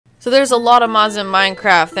So there's a lot of mods in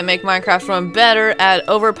Minecraft that make Minecraft run better, add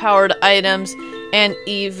overpowered items, and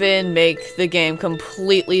even make the game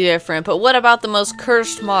completely different. But what about the most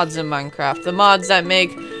cursed mods in Minecraft? The mods that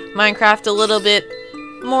make Minecraft a little bit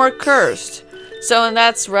more cursed. So, and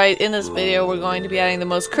that's right, in this video we're going to be adding the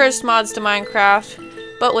most cursed mods to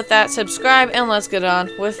Minecraft. But with that, subscribe and let's get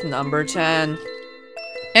on with number 10.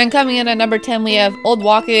 And coming in at number 10, we have Old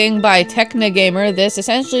Walking by Technogamer. This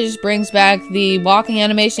essentially just brings back the walking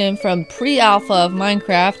animation from pre-alpha of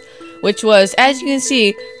Minecraft, which was, as you can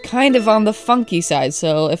see, kind of on the funky side.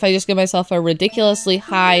 So if I just give myself a ridiculously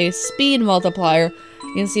high speed multiplier,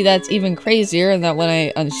 you can see that's even crazier, and that when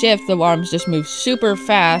I unshift, the arms just move super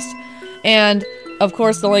fast. And of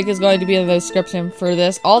course, the link is going to be in the description for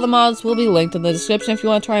this. All the mods will be linked in the description if you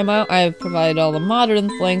want to try them out. I have provided all the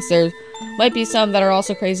Modrinth links. There might be some that are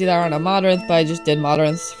also crazy that aren't a Modrinth, but I just did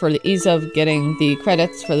Modrinth for the ease of getting the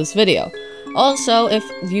credits for this video. Also, if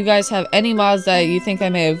you guys have any mods that you think I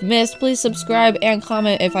may have missed, please subscribe and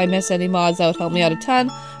comment if I miss any mods. That would help me out a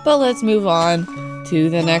ton. But let's move on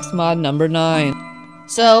to the next mod, number 9.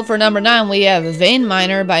 So, for number 9, we have Vein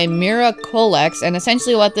Miner by Miracolex, and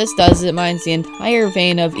essentially what this does is it mines the entire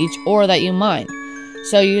vein of each ore that you mine.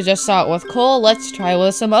 So you just saw it with coal, let's try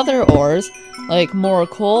with some other ores, like more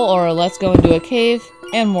coal, or let's go into a cave,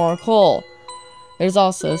 and more coal. There's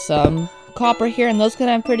also some copper here, and those can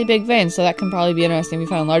have pretty big veins, so that can probably be interesting if you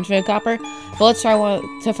find a large vein of copper. But let's try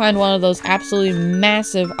to find one of those absolutely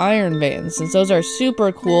massive iron veins, since those are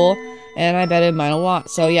super cool. And I bet it mine a lot.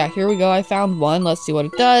 So yeah, here we go. I found one. Let's see what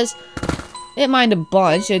it does. It mined a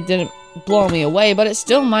bunch. It didn't blow me away, but it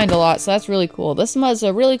still mined a lot. So that's really cool. This mod's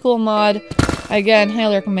a really cool mod. Again,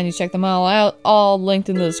 highly recommend you check them all out. All linked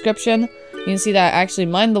in the description. You can see that I actually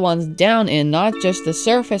mined the ones down in, not just the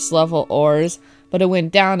surface level ores, but it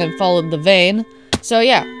went down and followed the vein. So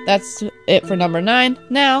yeah, that's it for number 9.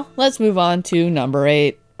 Now, let's move on to number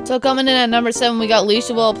 8. So coming in at number 7, we got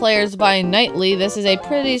Leashable Players by Nightly. This is a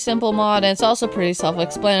pretty simple mod, and it's also pretty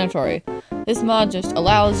self-explanatory. This mod just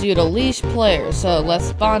allows you to leash players. So let's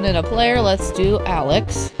spawn in a player. Let's do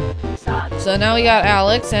Alex. So now we got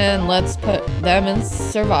Alex, and let's put them in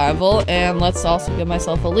survival, and let's also give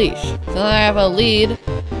myself a leash. So now I have a lead.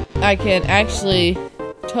 I can actually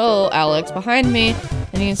tow Alex behind me,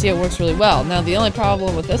 and you can see it works really well. Now the only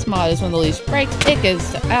problem with this mod is when the leash breaks, it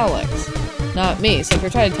gives to Alex, not me. So if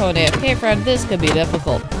you're trying to tow an AFK friend, this could be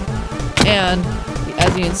difficult. And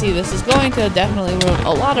as you can see, this is going to definitely ruin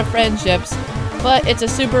a lot of friendships, but it's a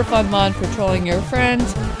super fun mod for trolling your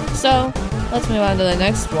friends. So let's move on to the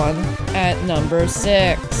next one at number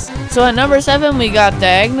 6. So at number 7, we got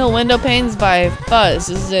Diagonal Window Panes by Fuzz.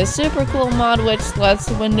 This is a super cool mod which lets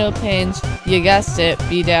the window panes, you guessed it,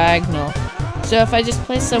 be diagonal. So if I just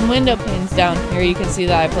place some window panes down here, you can see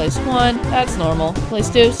that I placed 1, that's normal. Place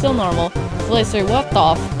 2, still normal. Place 3, what the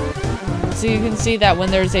f? So you can see that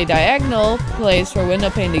when there's a diagonal place for window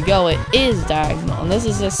pane to go, it is diagonal. And this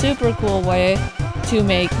is a super cool way to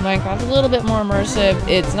make Minecraft a little bit more immersive.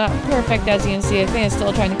 It's not perfect, as you can see. I think it's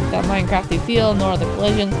still trying to get that Minecrafty feel, nor the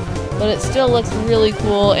collisions, but it still looks really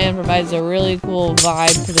cool and provides a really cool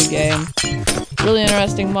vibe to the game. Really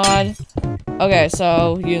interesting mod. Okay,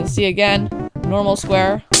 so you can see again, normal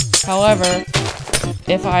square. However,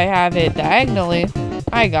 if I have it diagonally,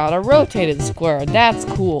 I got a rotated square. That's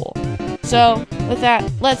cool. So with that,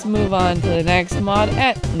 let's move on to the next mod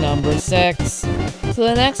at number 6. So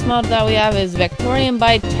the next mod that we have is Victorian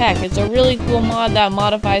by Tech. It's a really cool mod that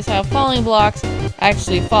modifies how falling blocks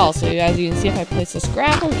actually fall. So as you can see, if I place this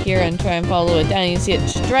gravel here and try and follow it down, you can see it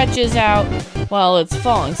stretches out while it's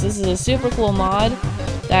falling. So this is a super cool mod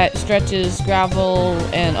that stretches gravel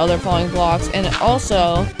and other falling blocks, and it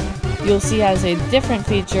also, you'll see, has a different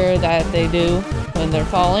feature that they do when they're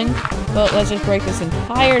falling. But let's just break this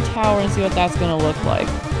entire tower and see what that's going to look like.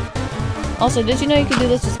 Also, did you know you can do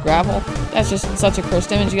this with gravel? That's just such a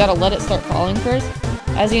cursed image. You gotta let it start falling first.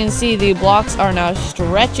 As you can see, the blocks are now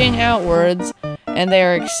stretching outwards, and they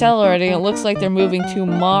are accelerating. It looks like they're moving to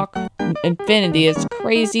Mach infinity. It's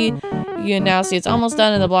crazy. You can now see it's almost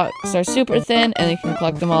done, and the blocks are super thin, and you can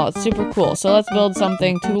collect them all. It's super cool. So let's build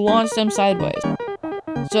something to launch them sideways.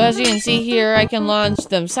 So as you can see here, I can launch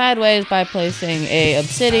them sideways by placing a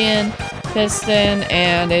obsidian, piston,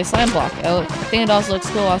 and a slime block. I think it also looks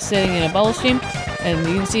cool while sitting in a bubble stream, and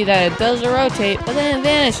you can see that it does rotate, but then it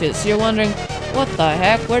vanishes. So you're wondering, what the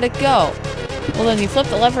heck? Where'd it go? Well, then you flip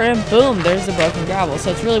the lever and boom, there's the broken gravel.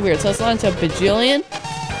 So it's really weird. So let's launch a bajillion.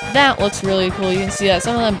 That looks really cool. You can see that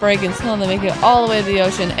some of them break and some of them make it all the way to the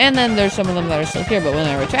ocean, and then there's some of them that are still here. But when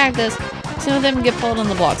I retract this, some of them get pulled on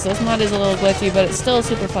the block. So this mod is a little glitchy, but it's still a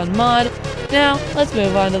super fun mod. Now, let's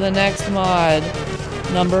move on to the next mod.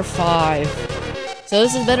 number 5. So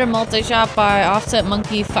this is Better Multi-Shot by Offset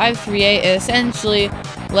Monkey 538. It essentially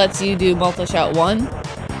lets you do multi-shot 1,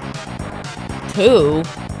 2,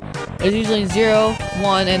 there's usually 0,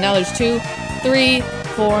 1, and now there's 2, 3,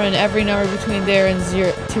 4, and every number between there and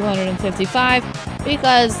 255,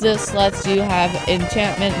 because this lets you have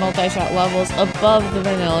enchantment multi-shot levels above the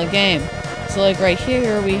vanilla game. So like right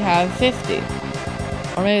here we have 50,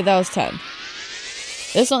 or maybe that was 10.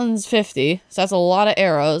 This one's 50, so that's a lot of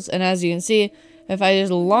arrows, and as you can see, if I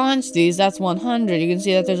just launch these, that's 100. You can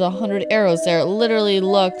see that there's 100 arrows there. It literally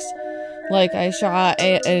looks like I shot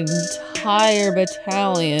an entire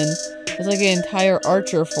battalion. It's like an entire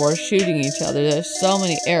archer force shooting each other. There's so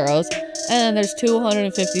many arrows. And then there's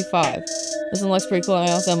 255. This one looks pretty cool.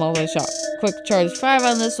 I also have multi-shot. Quick charge 5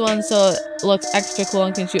 on this one, so it looks extra cool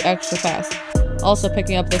and can shoot extra fast. Also,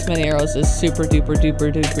 picking up this many arrows is super duper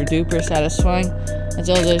duper duper duper satisfying. And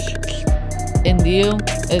so just into you.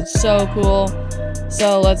 It's so cool.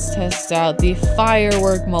 So let's test out the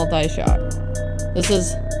firework multi-shot. This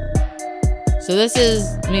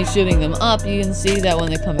is me shooting them up. You can see that when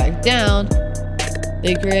they come back down,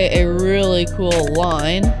 they create a really cool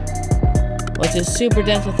line, which is super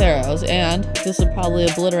dense with arrows, and this would probably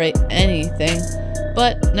obliterate anything.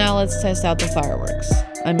 But now let's test out the fireworks.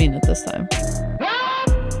 I mean it this time.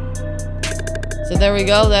 So there we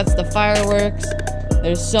go, that's the fireworks.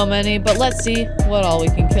 There's so many, but let's see what all we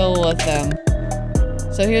can kill with them.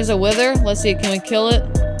 So here's a wither. Let's see, can we kill it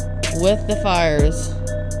with the fireworks?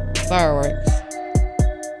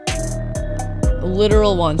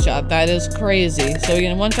 Literal one-shot. That is crazy. So we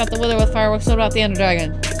can one-shot the wither with fireworks. What about the ender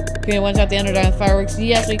dragon? Can we one-shot the ender dragon with fireworks?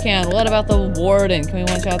 Yes, we can. What about the warden? Can we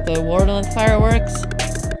one-shot the warden with fireworks?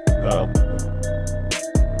 No.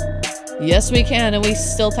 Yes, we can, and we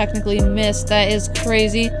still technically missed. That is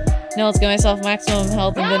crazy. Now let's get myself maximum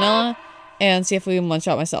health in vanilla and see if we can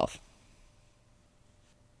one-shot myself.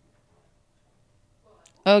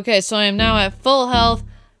 Okay, so I am now at full health.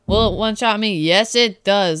 Will it one-shot me? Yes, it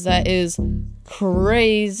does. That is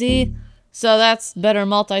crazy. So that's Better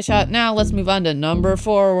Multi-Shot. Now let's move on to number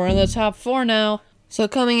 4. We're in the top 4 now. So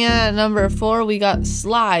coming in at number 4, we got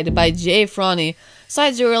Slide by Jay Fronny.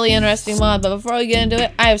 Slide's a really interesting mod, but before we get into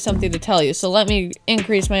it, I have something to tell you. So let me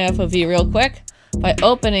increase my FOV real quick by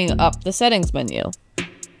opening up the settings menu.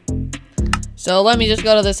 So let me just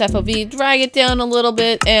go to this FOV, drag it down a little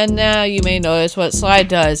bit, and now you may notice what Slide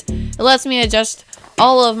does. It lets me adjust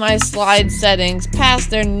all of my slide settings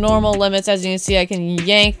past their normal limits. As you can see, I can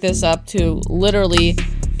yank this up to literally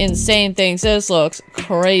insane things. This looks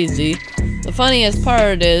crazy. The funniest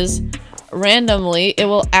part is, randomly, it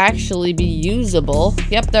will actually be usable.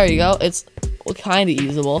 Yep, there you go. It's kind of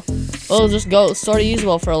usable. It'll just go sort of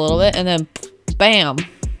usable for a little bit, and then bam.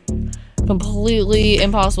 Completely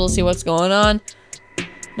impossible to see what's going on.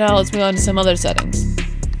 Now let's move on to some other settings.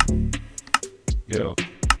 Yeah.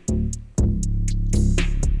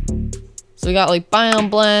 So we got like biome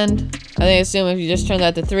blend. I assume if you just turn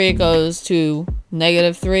that to 3, it goes to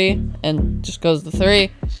 -3 and just goes to 3.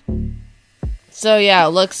 So yeah,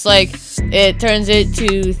 it looks like it turns it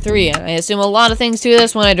to 3. And I assume a lot of things do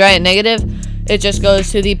this. When I drag it negative, it just goes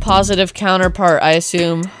to the positive counterpart. I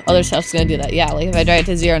assume other stuff's gonna do that. Yeah, like if I drag it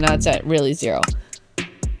to 0, now it's at really 0.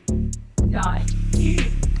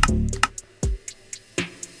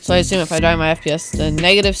 So I assume if I drag my FPS to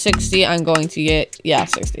 -60, I'm going to get, yeah,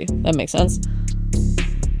 60. That makes sense.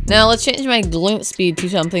 Now let's change my glint speed to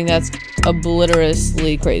something that's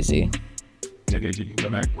obliterously crazy.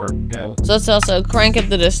 So let's also crank up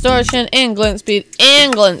the distortion and glint speed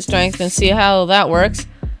and glint strength and see how that works.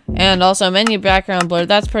 And also menu background blur,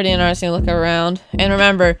 that's pretty interesting to look around. And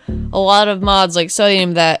remember, a lot of mods like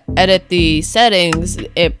Sodium that edit the settings,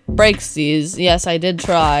 it breaks these. Yes, I did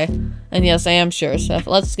try. And yes, I am sure. So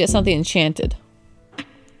let's get something enchanted.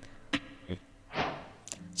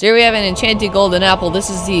 So here we have an enchanted golden apple. This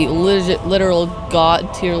is the literal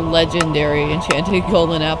god tier legendary enchanted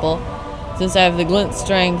golden apple. Since I have the glint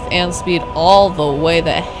strength and speed all the way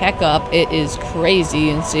the heck up, it is crazy.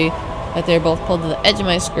 You can see that they're both pulled to the edge of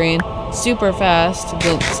my screen. Super fast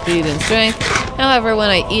glint speed and strength. However, when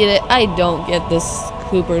I eat it, I don't get this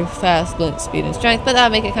super fast glint speed and strength, but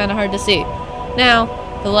that make it kind of hard to see. Now,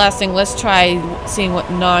 the last thing, let's try seeing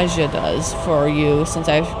what nausea does for you, since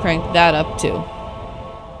I've cranked that up too.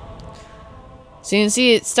 So you can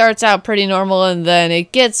see it starts out pretty normal and then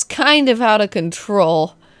it gets kind of out of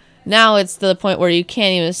control. Now it's to the point where you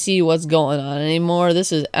can't even see what's going on anymore.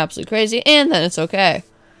 This is absolutely crazy, and then it's okay.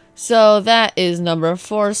 So that is number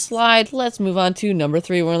 4 Slide. Let's move on to number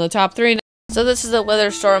 3. We're in the top 3 now. So this is a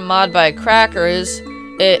Witherstorm mod by Crackers.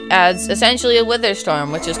 it adds essentially a Wither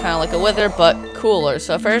Storm, which is kind of like a Wither, but cooler.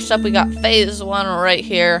 So first up, we got Phase 1 right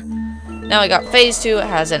here. Now we got Phase 2. It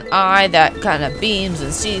has an eye that kind of beams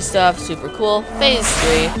and sees stuff. Super cool. Phase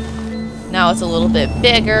 3. Now it's a little bit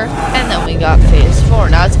bigger. And then we got Phase 4.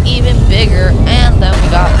 Now it's even bigger. And then we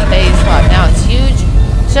got Phase 5. Now it's huge.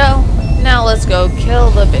 So now let's go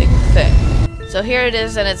kill the big thing. So here it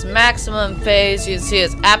is in its maximum phase. You can see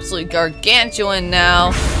it's absolutely gargantuan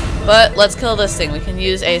now. But let's kill this thing. We can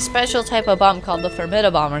use a special type of bomb called the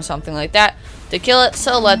Formidi-Bomb or something like that to kill it.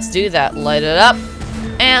 So let's do that. Light it up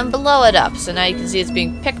and blow it up. So now you can see it's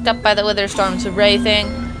being picked up by the Wither Storm's ray thing.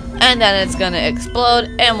 And then it's going to explode.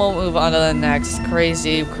 And we'll move on to the next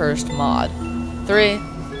crazy cursed mod. 3,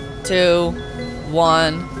 2,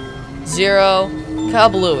 1, 0.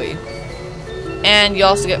 Kablooey. And you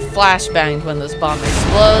also get flashbanged when this bomb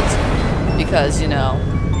explodes. Because, you know,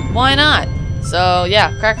 why not? So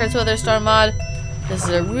yeah, Cracker's Wither Storm mod. This is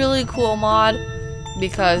a really cool mod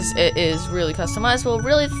because it is really customizable,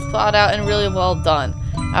 really thought out, and really well done.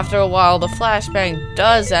 After a while, the flashbang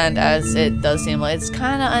does end, as it does seem like it's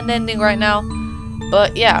kind of unending right now.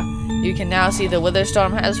 But yeah, you can now see the Wither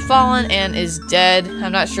Storm has fallen and is dead.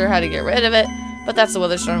 I'm not sure how to get rid of it, but that's the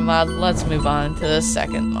Wither Storm mod. Let's move on to the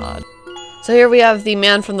second mod. So here we have the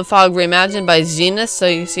Man from the Fog reimagined by Zenith. So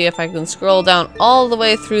you see, if I can scroll down all the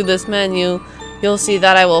way through this menu, you'll see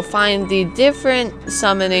that I will find the different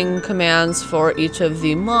summoning commands for each of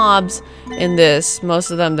the mobs in this. Most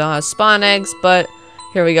of them don't have spawn eggs, but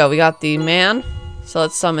here we go. We got the man, so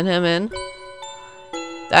let's summon him in.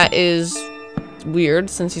 That is weird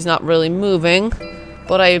since he's not really moving,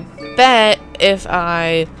 but I bet if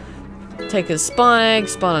I take his spawn egg,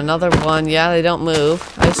 spawn another one. Yeah, they don't move.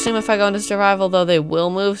 I assume if I go into survival, though, they will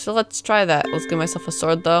move. So let's try that. Let's give myself a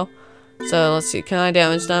sword, though. So let's see. Can I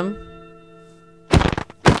damage them?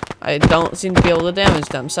 I don't seem to be able to damage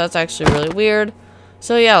them. So that's actually really weird.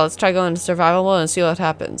 So yeah, let's try going into survival mode and see what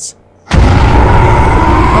happens.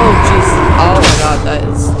 Oh, jeez. Oh my god.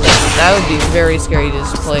 That would be very scary to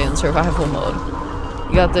just play in survival mode.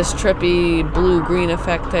 You got this trippy blue-green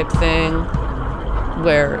effect type thing,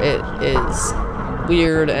 where it is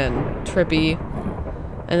weird and trippy.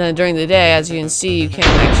 And then during the day, as you can see, you can't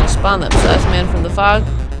actually spawn them. So that's Man from the Fog.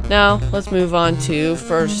 Now, let's move on to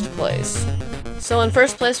first place. So in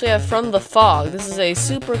first place, we have From the Fog. This is a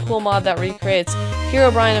super cool mod that recreates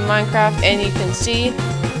Herobrine in Minecraft. And you can see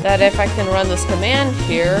that if I can run this command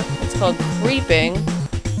here, it's called Creeping.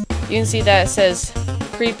 You can see that it says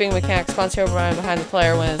Creeping mechanic spawns Herobrine behind the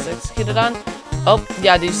player when it's executed on. Oh,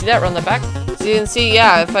 yeah, do you see that? Run that back. So you can see,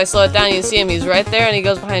 yeah, if I slow it down, you can see him. He's right there, and he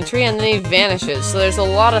goes behind a tree, and then he vanishes. So there's a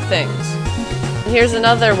lot of things. And here's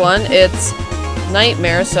another one. It's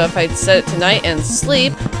Nightmare. So if I set it to night and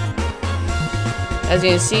sleep, as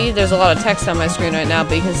you can see, there's a lot of text on my screen right now,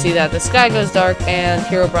 but you can see that the sky goes dark, and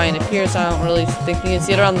Herobrine appears. I don't really think you can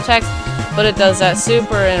see it around the text, but it does that.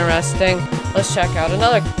 Super interesting. Let's check out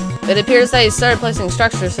another. It appears that he started placing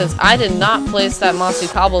structures since I did not place that mossy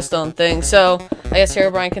cobblestone thing, so I guess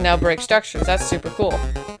Herobrine can now break structures. That's super cool.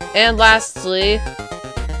 And lastly,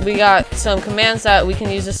 we got some commands that we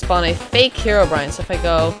can use to spawn a fake Herobrine. So if I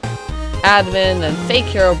go admin and fake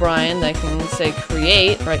Herobrine, I can say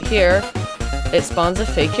create right here. It spawns a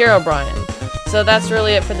fake Herobrine. So that's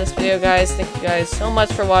really it for this video, guys. Thank you guys so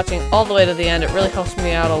much for watching all the way to the end. It really helps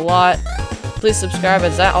me out a lot. Please subscribe,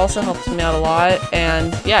 as that also helps me out a lot.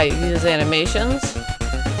 And yeah, you can use animations,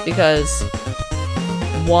 because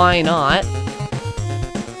why not?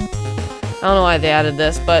 I don't know why they added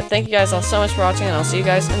this, but thank you guys all so much for watching, and I'll see you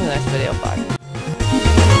guys in the next video. Bye.